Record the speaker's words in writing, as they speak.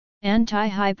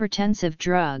Antihypertensive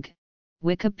drug,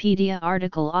 Wikipedia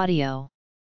article audio.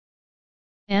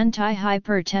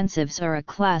 Antihypertensives are a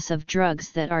class of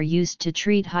drugs that are used to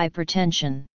treat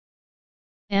hypertension.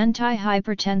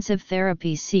 Antihypertensive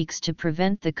therapy seeks to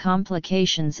prevent the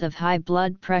complications of high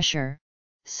blood pressure,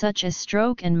 such as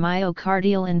stroke and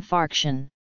myocardial infarction.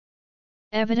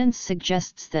 Evidence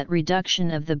suggests that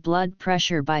reduction of the blood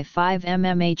pressure by 5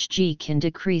 mmHg can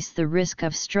decrease the risk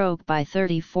of stroke by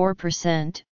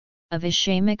 34%, of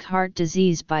ischemic heart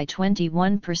disease by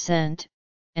 21%,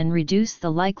 and reduce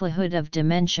the likelihood of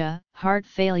dementia, heart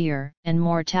failure, and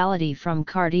mortality from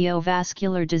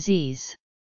cardiovascular disease.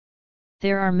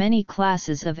 There are many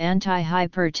classes of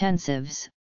antihypertensives,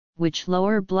 which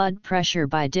lower blood pressure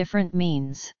by different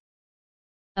means.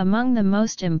 Among the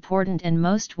most important and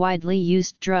most widely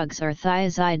used drugs are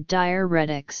thiazide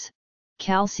diuretics,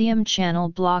 calcium channel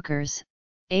blockers,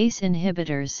 ACE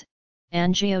inhibitors,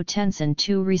 angiotensin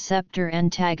II receptor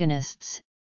antagonists,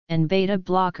 and beta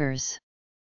blockers.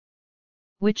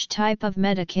 Which type of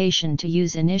medication to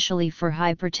use initially for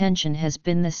hypertension has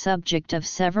been the subject of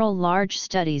several large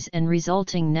studies and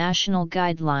resulting national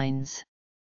guidelines.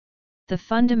 The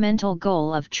fundamental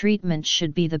goal of treatment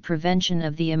should be the prevention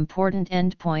of the important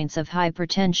endpoints of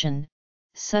hypertension,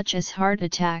 such as heart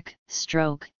attack,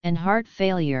 stroke, and heart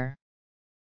failure.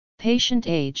 Patient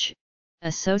age,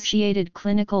 associated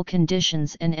clinical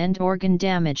conditions and end organ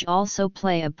damage also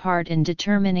play a part in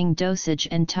determining dosage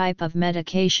and type of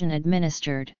medication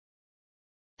administered.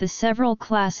 The several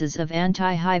classes of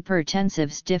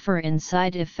antihypertensives differ in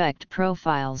side effect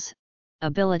profiles,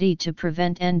 ability to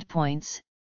prevent endpoints,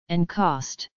 and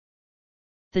cost.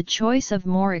 The choice of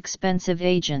more expensive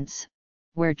agents,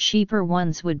 where cheaper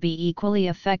ones would be equally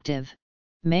effective,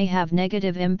 may have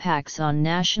negative impacts on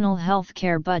national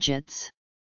healthcare budgets.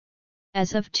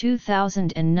 As of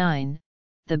 2009,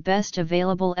 the best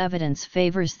available evidence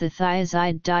favors the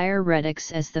thiazide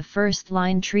diuretics as the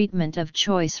first-line treatment of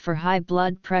choice for high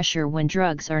blood pressure when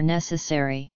drugs are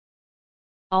necessary.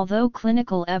 Although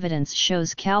clinical evidence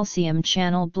shows calcium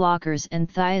channel blockers and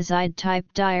thiazide-type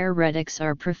diuretics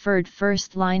are preferred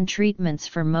first-line treatments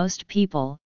for most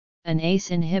people, an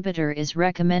ACE inhibitor is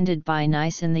recommended by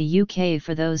NICE in the UK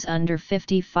for those under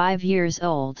 55 years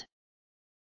old.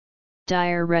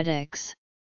 Diuretics.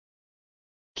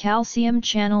 Calcium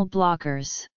channel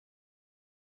blockers.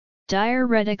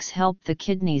 Diuretics help the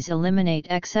kidneys eliminate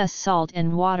excess salt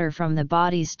and water from the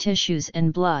body's tissues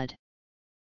and blood.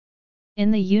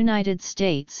 In the United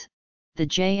States, the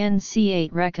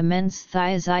JNC8 recommends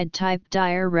thiazide-type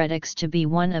diuretics to be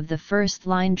one of the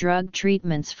first-line drug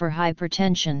treatments for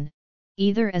hypertension,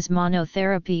 either as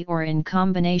monotherapy or in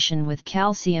combination with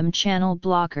calcium channel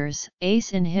blockers,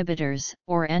 ACE inhibitors,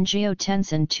 or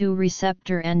angiotensin II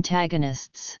receptor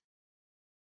antagonists.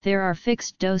 There are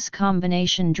fixed-dose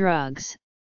combination drugs,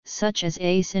 such as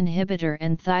ACE inhibitor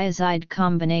and thiazide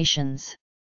combinations.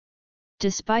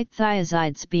 Despite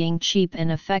thiazides being cheap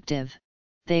and effective,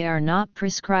 they are not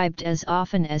prescribed as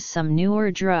often as some newer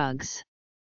drugs.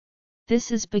 This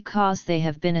is because they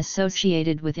have been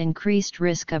associated with increased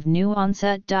risk of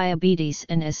new-onset diabetes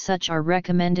and as such are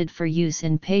recommended for use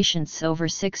in patients over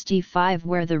 65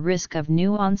 where the risk of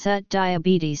new-onset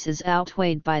diabetes is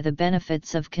outweighed by the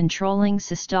benefits of controlling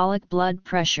systolic blood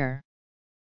pressure.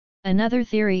 Another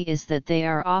theory is that they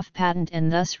are off-patent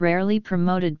and thus rarely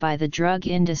promoted by the drug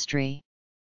industry.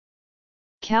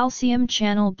 Calcium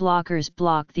channel blockers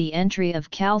block the entry of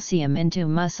calcium into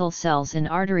muscle cells and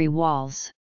artery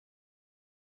walls.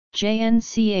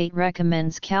 JNC8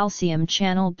 recommends calcium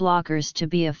channel blockers to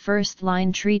be a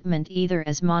first-line treatment either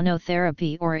as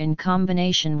monotherapy or in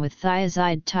combination with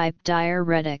thiazide-type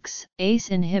diuretics, ACE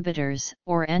inhibitors,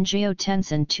 or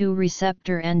angiotensin II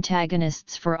receptor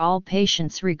antagonists for all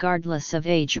patients regardless of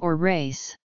age or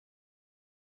race.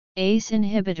 ACE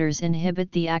inhibitors inhibit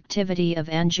the activity of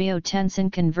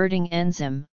angiotensin-converting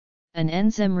enzyme, an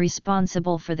enzyme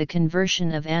responsible for the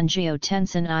conversion of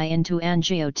angiotensin I into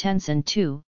angiotensin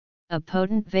II, a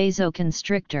potent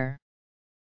vasoconstrictor.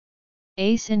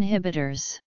 ACE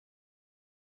inhibitors.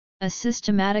 A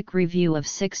systematic review of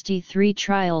 63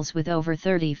 trials with over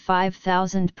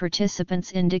 35,000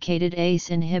 participants indicated ACE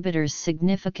inhibitors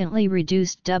significantly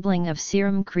reduced doubling of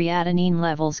serum creatinine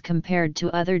levels compared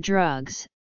to other drugs,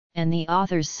 and the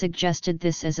authors suggested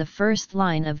this as a first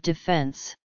line of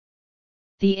defense.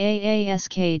 The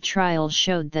AASK trial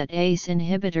showed that ACE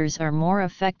inhibitors are more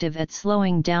effective at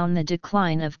slowing down the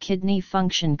decline of kidney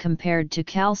function compared to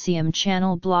calcium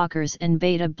channel blockers and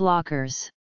beta blockers.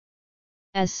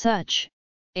 As such,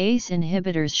 ACE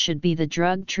inhibitors should be the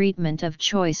drug treatment of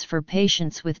choice for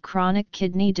patients with chronic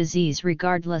kidney disease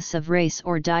regardless of race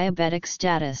or diabetic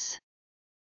status.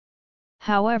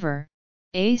 However,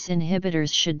 ACE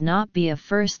inhibitors should not be a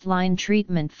first-line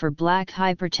treatment for Black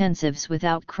hypertensives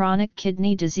without chronic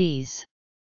kidney disease.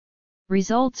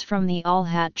 Results from the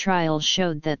ALLHAT trial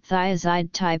showed that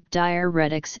thiazide-type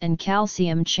diuretics and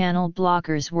calcium channel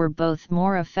blockers were both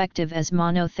more effective as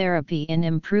monotherapy in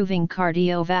improving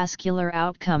cardiovascular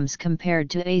outcomes compared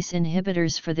to ACE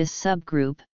inhibitors for this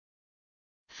subgroup.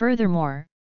 Furthermore,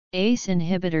 ACE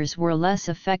inhibitors were less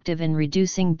effective in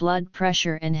reducing blood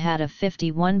pressure and had a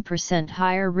 51%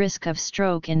 higher risk of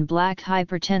stroke in Black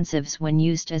hypertensives when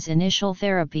used as initial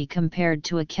therapy compared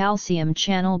to a calcium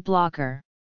channel blocker.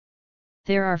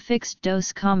 There are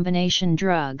fixed-dose combination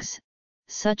drugs,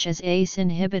 such as ACE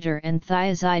inhibitor and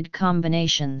thiazide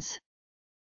combinations.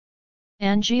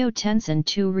 Angiotensin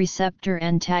II receptor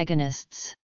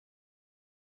antagonists.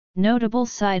 Notable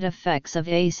side effects of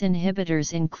ACE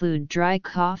inhibitors include dry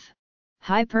cough,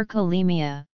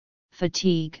 hyperkalemia,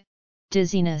 fatigue,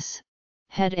 dizziness,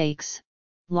 headaches,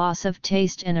 loss of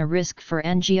taste and a risk for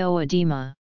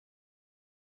angioedema.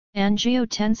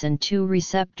 Angiotensin II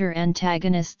receptor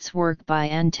antagonists work by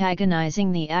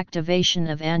antagonizing the activation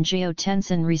of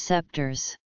angiotensin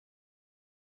receptors.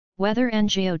 Whether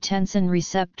angiotensin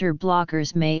receptor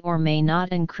blockers may or may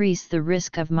not increase the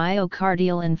risk of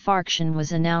myocardial infarction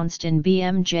was announced in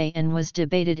BMJ and was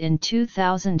debated in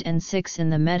 2006 in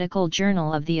the Medical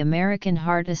Journal of the American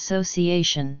Heart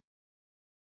Association.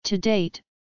 To date,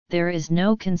 there is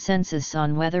no consensus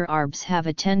on whether ARBs have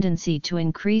a tendency to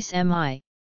increase MI,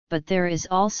 but there is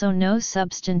also no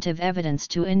substantive evidence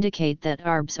to indicate that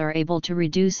ARBs are able to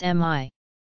reduce MI.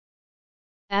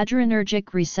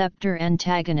 Adrenergic receptor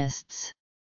antagonists.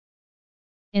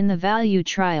 In the VALUE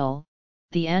trial,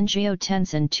 the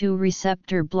angiotensin II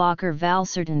receptor blocker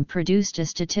valsartan produced a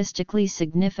statistically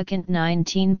significant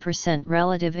 19%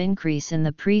 relative increase in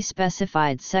the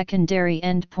pre-specified secondary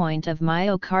endpoint of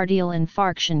myocardial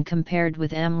infarction compared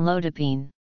with amlodipine.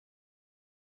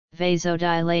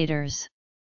 Vasodilators.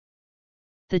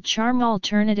 The CHARM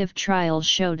alternative trial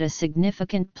showed a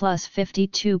significant plus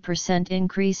 52%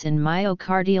 increase in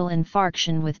myocardial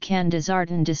infarction with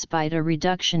candesartan despite a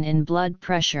reduction in blood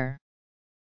pressure.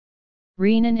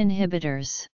 Renin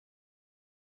inhibitors.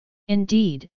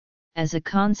 Indeed, as a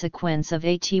consequence of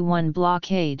AT1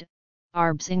 blockade,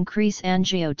 ARBs increase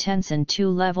angiotensin II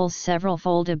levels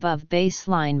several-fold above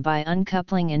baseline by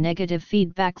uncoupling a negative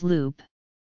feedback loop.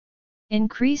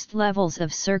 Increased levels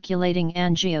of circulating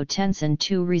angiotensin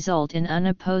II result in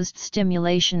unopposed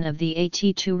stimulation of the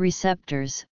AT2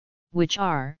 receptors, which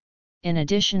are, in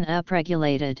addition,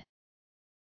 upregulated.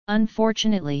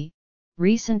 Unfortunately,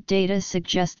 recent data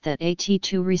suggest that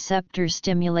AT2 receptor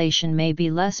stimulation may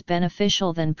be less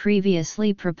beneficial than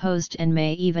previously proposed and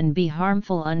may even be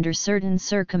harmful under certain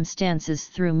circumstances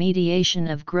through mediation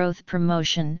of growth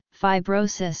promotion,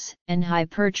 fibrosis, and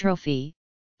hypertrophy,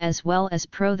 as well as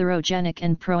protherogenic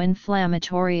and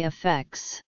pro-inflammatory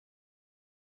effects.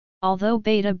 Although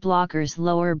beta blockers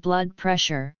lower blood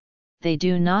pressure, they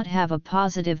do not have a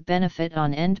positive benefit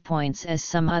on endpoints as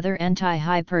some other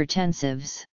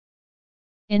antihypertensives.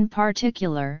 In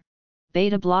particular,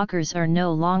 beta blockers are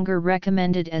no longer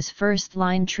recommended as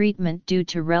first-line treatment due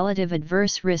to relative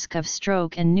adverse risk of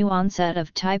stroke and new onset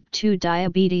of type 2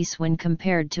 diabetes when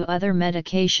compared to other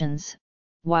medications,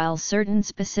 while certain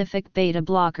specific beta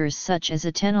blockers such as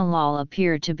atenolol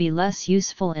appear to be less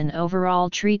useful in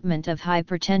overall treatment of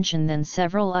hypertension than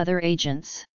several other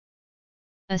agents.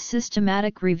 A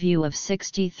systematic review of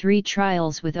 63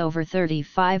 trials with over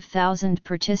 35,000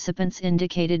 participants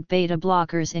indicated beta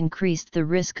blockers increased the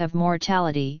risk of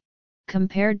mortality,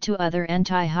 compared to other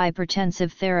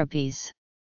antihypertensive therapies.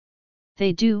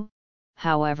 They do,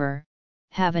 however,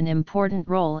 have an important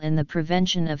role in the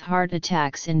prevention of heart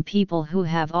attacks in people who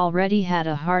have already had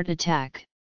a heart attack.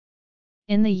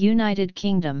 In the United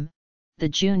Kingdom, the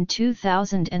June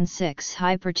 2006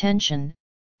 Hypertension,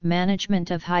 Management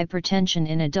of Hypertension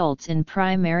in Adults in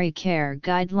Primary Care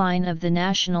Guideline of the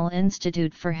National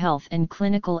Institute for Health and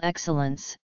Clinical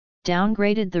Excellence,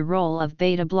 downgraded the role of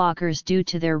beta blockers due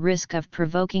to their risk of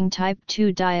provoking type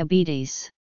 2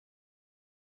 diabetes.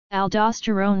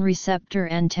 Aldosterone receptor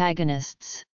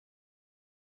antagonists.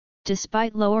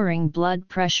 Despite lowering blood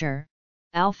pressure,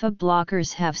 alpha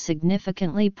blockers have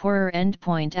significantly poorer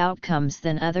endpoint outcomes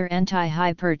than other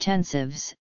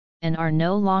antihypertensives, and are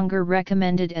no longer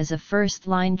recommended as a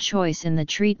first-line choice in the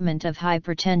treatment of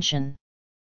hypertension.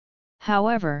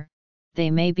 However,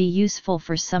 they may be useful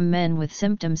for some men with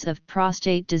symptoms of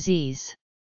prostate disease.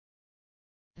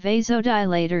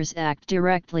 Vasodilators act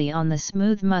directly on the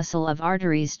smooth muscle of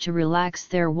arteries to relax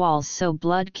their walls so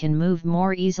blood can move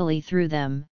more easily through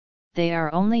them. They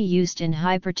are only used in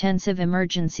hypertensive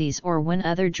emergencies or when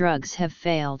other drugs have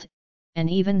failed, and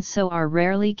even so are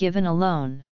rarely given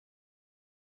alone.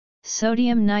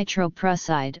 Sodium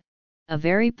nitroprusside, a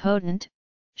very potent,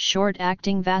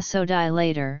 short-acting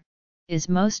vasodilator, is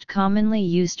most commonly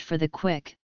used for the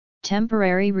quick,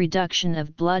 temporary reduction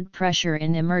of blood pressure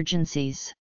in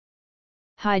emergencies.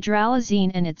 Hydralazine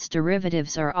and its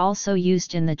derivatives are also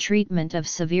used in the treatment of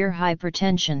severe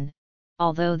hypertension,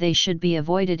 although they should be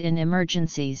avoided in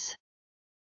emergencies.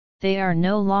 They are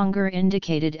no longer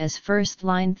indicated as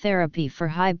first-line therapy for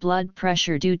high blood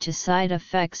pressure due to side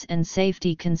effects and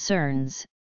safety concerns,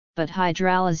 but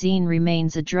hydralazine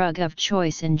remains a drug of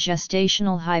choice in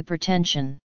gestational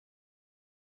hypertension.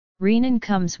 Renin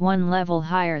comes one level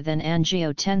higher than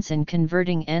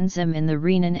angiotensin-converting enzyme in the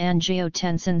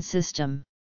renin-angiotensin system.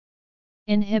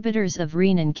 Inhibitors of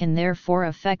renin can therefore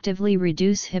effectively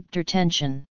reduce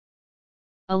hypertension.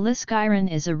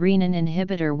 Aliskiren is a renin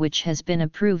inhibitor which has been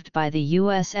approved by the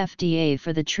US FDA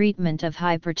for the treatment of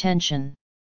hypertension.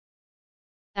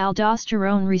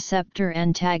 Aldosterone receptor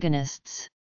antagonists.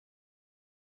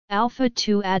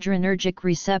 Alpha-2 adrenergic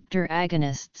receptor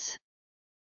agonists.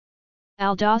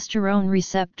 Aldosterone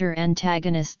receptor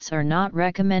antagonists are not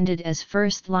recommended as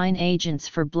first-line agents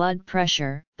for blood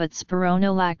pressure, but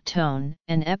spironolactone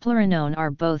and eplerenone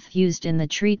are both used in the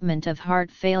treatment of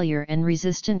heart failure and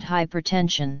resistant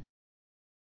hypertension.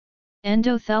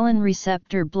 Endothelin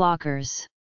receptor blockers.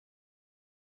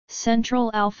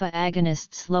 Central alpha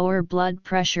agonists lower blood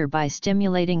pressure by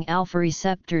stimulating alpha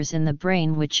receptors in the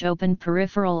brain which open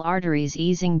peripheral arteries,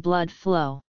 easing blood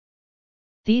flow.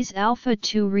 These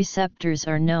alpha-2 receptors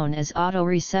are known as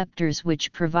autoreceptors,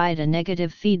 which provide a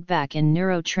negative feedback in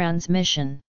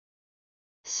neurotransmission.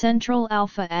 Central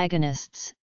alpha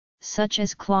agonists, such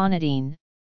as clonidine,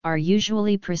 are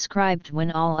usually prescribed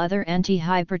when all other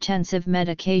antihypertensive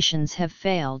medications have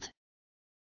failed.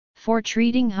 For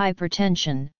treating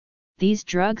hypertension, these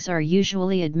drugs are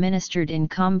usually administered in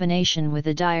combination with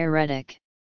a diuretic.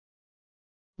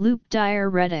 Loop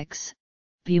diuretics,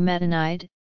 bumetanide,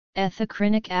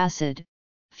 ethacrynic acid,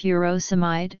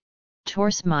 furosemide,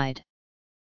 torsemide.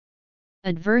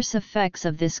 Adverse effects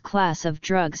of this class of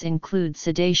drugs include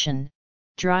sedation,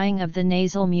 drying of the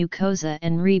nasal mucosa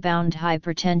and rebound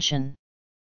hypertension.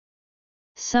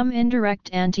 Some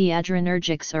indirect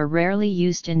antiadrenergics are rarely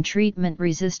used in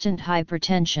treatment-resistant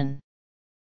hypertension.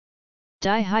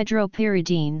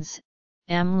 Dihydropyridines,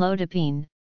 amlodipine,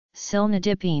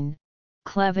 cilnidipine,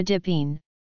 clevidipine,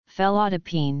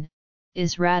 felodipine,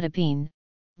 isradipine,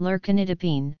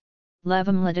 lercanidipine,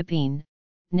 levomlodipine,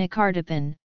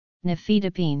 nicardipine,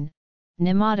 nifedipine,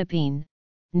 nimodipine,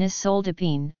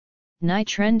 nisoldipine,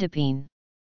 nitrendipine.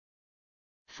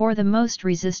 For the most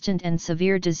resistant and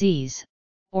severe disease,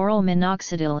 oral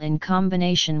minoxidil in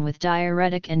combination with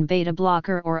diuretic and beta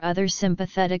blocker or other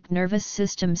sympathetic nervous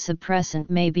system suppressant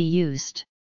may be used.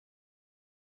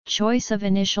 Choice of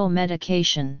initial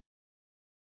medication.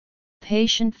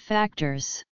 Patient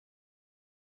factors.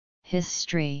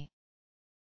 History.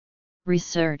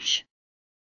 Research.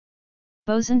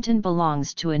 Bosentan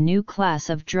belongs to a new class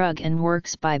of drug and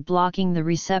works by blocking the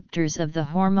receptors of the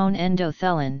hormone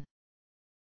endothelin.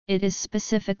 It is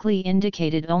specifically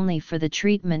indicated only for the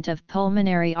treatment of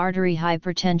pulmonary artery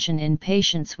hypertension in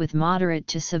patients with moderate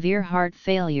to severe heart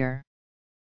failure.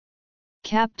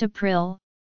 Captopril,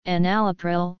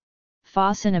 enalapril,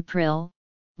 fosinapril,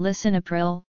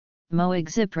 lisinopril,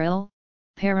 moaxipril,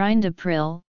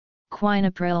 perindopril,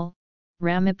 quinapril,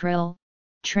 ramipril,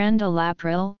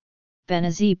 trandolapril,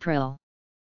 benazepril.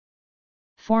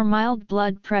 For mild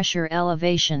blood pressure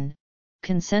elevation,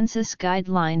 consensus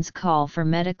guidelines call for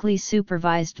medically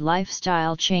supervised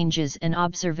lifestyle changes and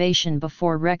observation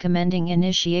before recommending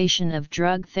initiation of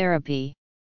drug therapy.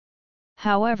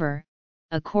 However,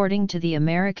 according to the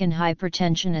American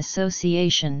Hypertension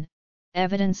Association,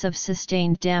 evidence of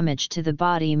sustained damage to the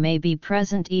body may be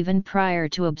present even prior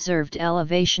to observed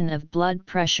elevation of blood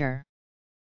pressure.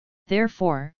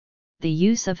 Therefore, the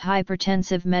use of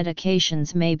hypertensive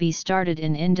medications may be started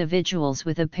in individuals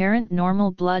with apparent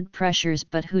normal blood pressures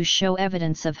but who show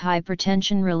evidence of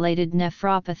hypertension-related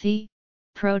nephropathy,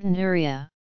 proteinuria,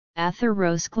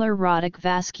 atherosclerotic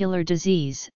vascular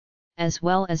disease, as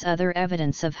well as other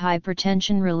evidence of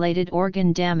hypertension-related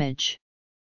organ damage.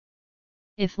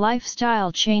 If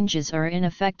lifestyle changes are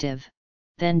ineffective,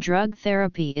 then drug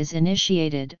therapy is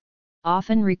initiated,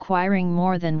 often requiring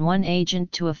more than one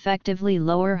agent to effectively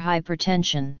lower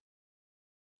hypertension.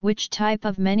 Which type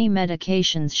of many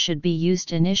medications should be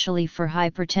used initially for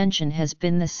hypertension has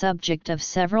been the subject of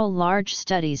several large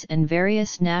studies and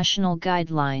various national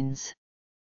guidelines.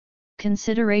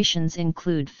 Considerations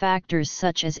include factors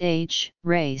such as age,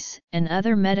 race, and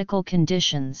other medical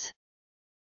conditions.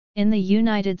 In the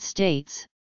United States,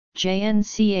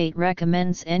 JNC8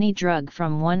 recommends any drug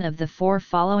from one of the four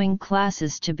following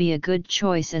classes to be a good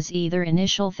choice as either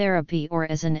initial therapy or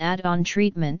as an add-on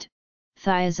treatment: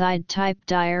 thiazide-type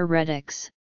diuretics,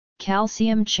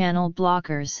 calcium channel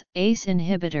blockers, ACE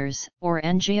inhibitors, or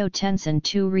angiotensin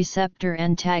II receptor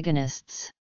antagonists.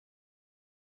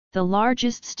 The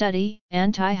largest study,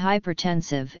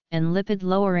 Antihypertensive and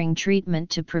Lipid-Lowering Treatment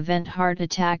to Prevent Heart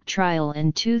Attack trial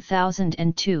in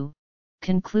 2002,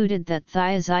 concluded that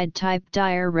thiazide-type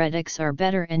diuretics are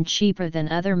better and cheaper than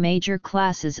other major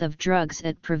classes of drugs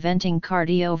at preventing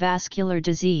cardiovascular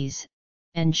disease,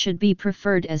 and should be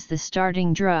preferred as the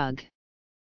starting drug.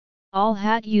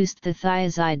 ALHAT used the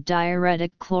thiazide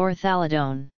diuretic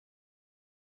chlorthalidone.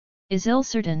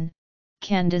 Isilsartan,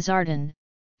 candesartan,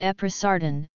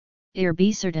 eprosartan,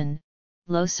 irbesartan,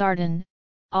 losartan,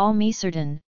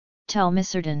 olmesartan,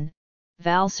 telmisartan,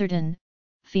 valsartan,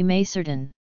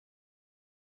 femesartan.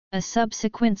 A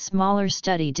subsequent smaller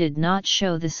study did not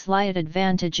show the slight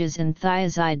advantages in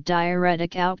thiazide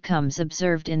diuretic outcomes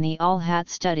observed in the ALHAT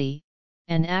study,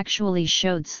 and actually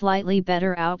showed slightly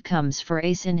better outcomes for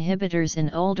ACE inhibitors in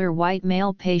older white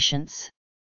male patients.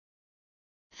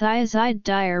 Thiazide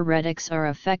diuretics are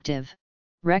effective,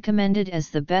 recommended as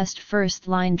the best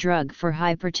first-line drug for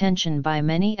hypertension by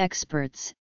many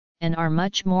experts, and are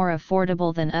much more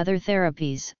affordable than other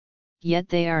therapies, yet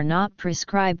they are not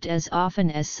prescribed as often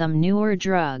as some newer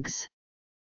drugs.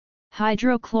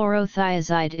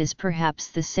 Hydrochlorothiazide is perhaps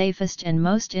the safest and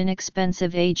most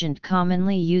inexpensive agent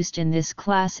commonly used in this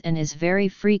class and is very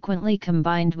frequently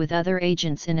combined with other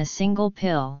agents in a single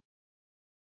pill.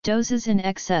 Doses in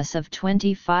excess of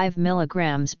 25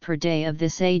 mg per day of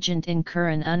this agent incur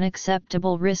an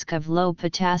unacceptable risk of low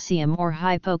potassium or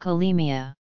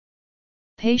hypokalemia.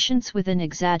 Patients with an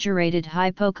exaggerated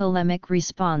hypokalemic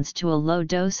response to a low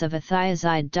dose of a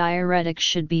thiazide diuretic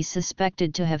should be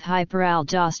suspected to have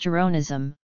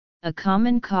hyperaldosteronism, a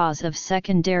common cause of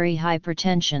secondary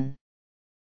hypertension.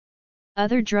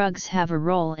 Other drugs have a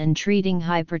role in treating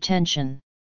hypertension.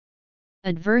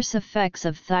 Adverse effects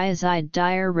of thiazide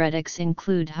diuretics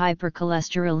include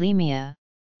hypercholesterolemia,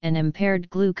 an impaired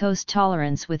glucose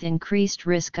tolerance with increased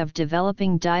risk of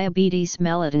developing diabetes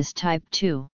mellitus type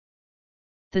 2.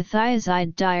 The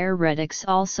thiazide diuretics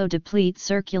also deplete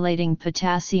circulating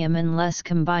potassium unless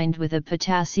combined with a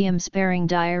potassium-sparing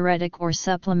diuretic or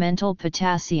supplemental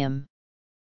potassium.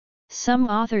 Some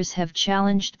authors have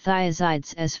challenged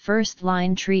thiazides as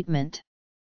first-line treatment.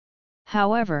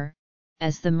 However,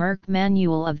 as the Merck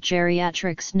Manual of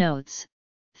Geriatrics notes,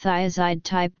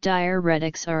 thiazide-type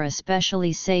diuretics are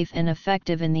especially safe and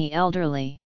effective in the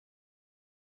elderly.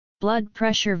 Blood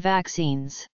pressure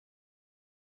vaccines.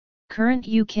 Current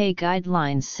UK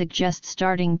guidelines suggest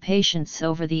starting patients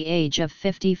over the age of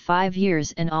 55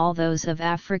 years and all those of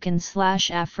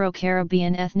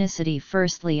African/Afro-Caribbean ethnicity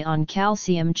firstly on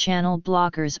calcium channel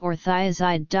blockers or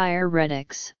thiazide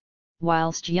diuretics,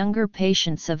 whilst younger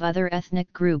patients of other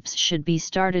ethnic groups should be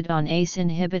started on ACE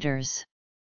inhibitors.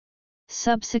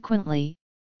 Subsequently,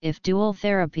 if dual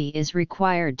therapy is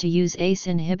required to use ACE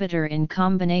inhibitor in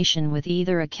combination with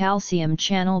either a calcium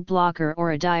channel blocker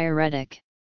or a diuretic.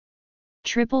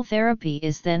 Triple therapy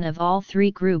is then of all three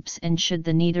groups, and should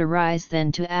the need arise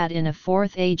then to add in a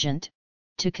fourth agent,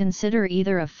 to consider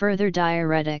either a further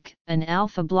diuretic, an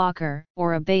alpha blocker,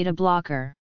 or a beta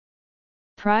blocker.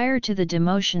 Prior to the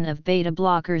demotion of beta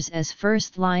blockers as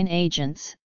first-line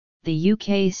agents, the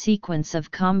UK sequence of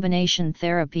combination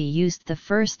therapy used the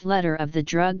first letter of the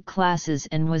drug classes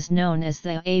and was known as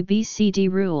the ABCD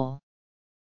rule.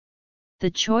 The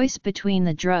choice between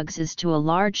the drugs is to a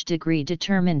large degree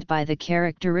determined by the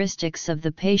characteristics of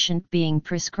the patient being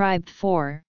prescribed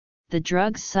for, the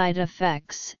drug's side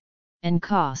effects, and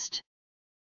cost.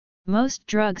 Most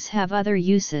drugs have other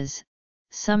uses.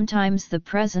 Sometimes the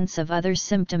presence of other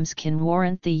symptoms can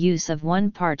warrant the use of one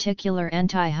particular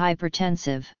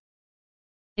antihypertensive.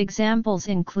 Examples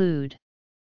include: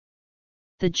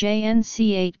 the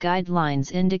JNC8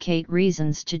 guidelines indicate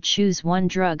reasons to choose one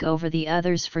drug over the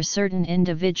others for certain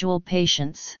individual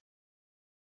patients.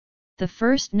 The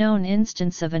first known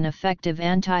instance of an effective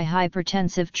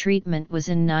antihypertensive treatment was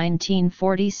in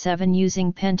 1947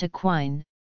 using pentoquine,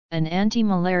 an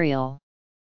antimalarial.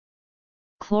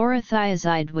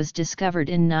 Chlorothiazide was discovered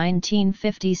in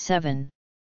 1957.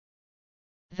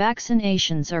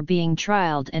 Vaccinations are being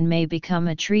trialed and may become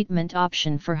a treatment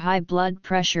option for high blood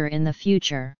pressure in the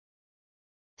future.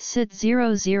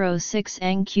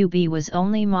 CYT006-NQB was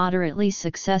only moderately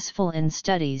successful in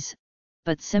studies,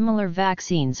 but similar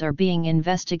vaccines are being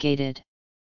investigated.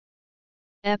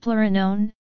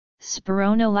 Eplerenone,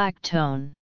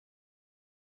 spironolactone,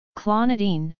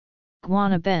 clonidine,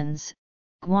 guanabens,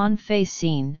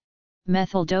 guanfacine,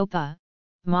 methyldopa,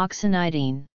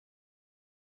 moxonidine.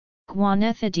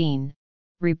 Guanethidine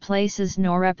replaces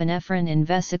norepinephrine in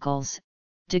vesicles,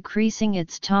 decreasing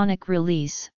its tonic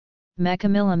release.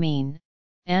 Mecamylamine,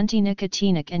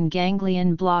 antinicotinic and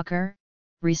ganglion blocker.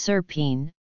 Reserpine,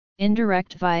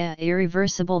 indirect via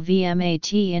irreversible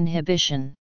VMAT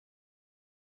inhibition.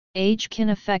 Age can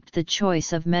affect the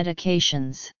choice of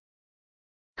medications.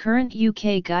 Current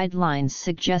UK guidelines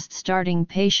suggest starting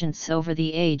patients over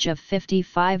the age of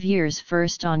 55 years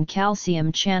first on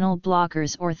calcium channel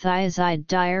blockers or thiazide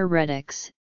diuretics.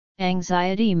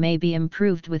 Anxiety may be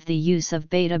improved with the use of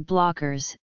beta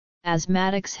blockers.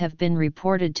 Asthmatics have been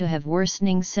reported to have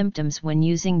worsening symptoms when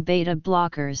using beta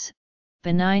blockers.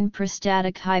 Benign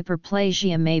prostatic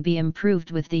hyperplasia may be improved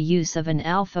with the use of an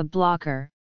alpha blocker.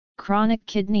 Chronic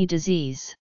kidney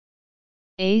disease.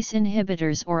 ACE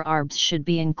inhibitors or ARBs should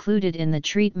be included in the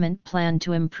treatment plan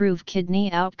to improve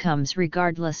kidney outcomes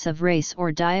regardless of race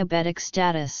or diabetic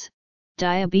status.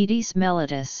 Diabetes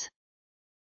mellitus.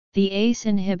 The ACE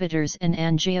inhibitors and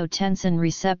angiotensin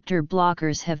receptor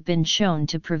blockers have been shown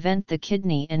to prevent the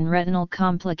kidney and retinal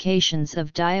complications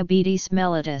of diabetes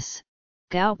mellitus.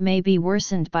 Gout may be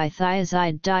worsened by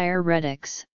thiazide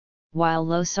diuretics, while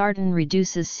losartan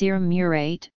reduces serum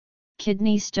urate.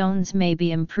 Kidney stones may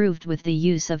be improved with the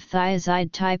use of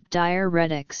thiazide-type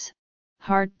diuretics.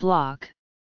 Heart block.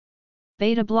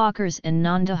 Beta blockers and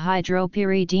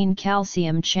non-dihydropyridine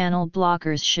calcium channel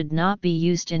blockers should not be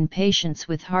used in patients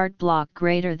with heart block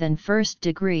greater than first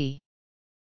degree.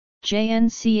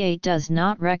 JNCA does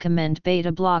not recommend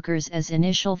beta blockers as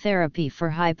initial therapy for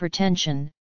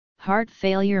hypertension. Heart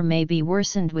failure may be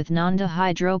worsened with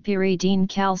non-dihydropyridine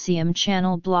calcium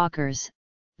channel blockers,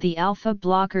 the alpha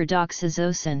blocker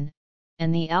doxazosin,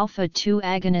 and the alpha-2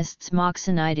 agonists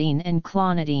moxonidine and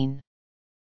clonidine.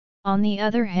 On the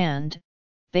other hand,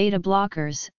 beta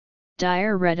blockers,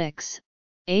 diuretics,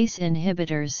 ACE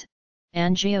inhibitors,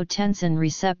 angiotensin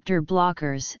receptor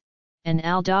blockers, and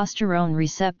aldosterone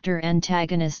receptor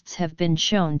antagonists have been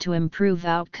shown to improve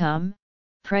outcome.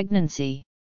 Pregnancy.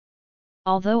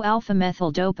 Although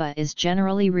alpha-methyldopa is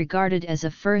generally regarded as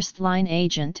a first-line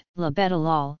agent,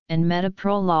 labetalol and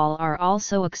metoprolol are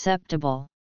also acceptable.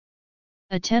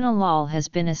 Atenolol has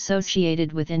been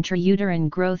associated with intrauterine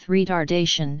growth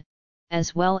retardation,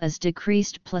 as well as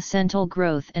decreased placental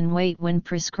growth and weight when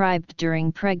prescribed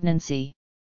during pregnancy.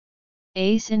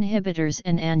 ACE inhibitors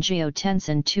and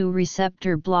angiotensin II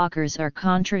receptor blockers are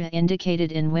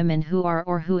contraindicated in women who are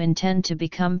or who intend to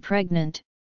become pregnant.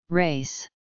 Race.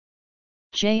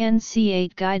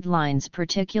 JNC8 guidelines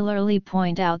particularly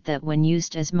point out that when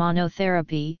used as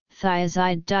monotherapy,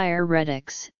 thiazide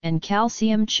diuretics and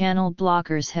calcium channel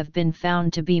blockers have been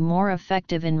found to be more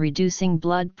effective in reducing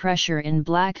blood pressure in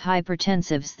black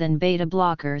hypertensives than beta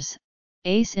blockers.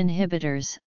 ACE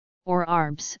inhibitors, or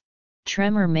ARBs,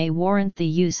 tremor may warrant the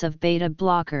use of beta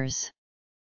blockers.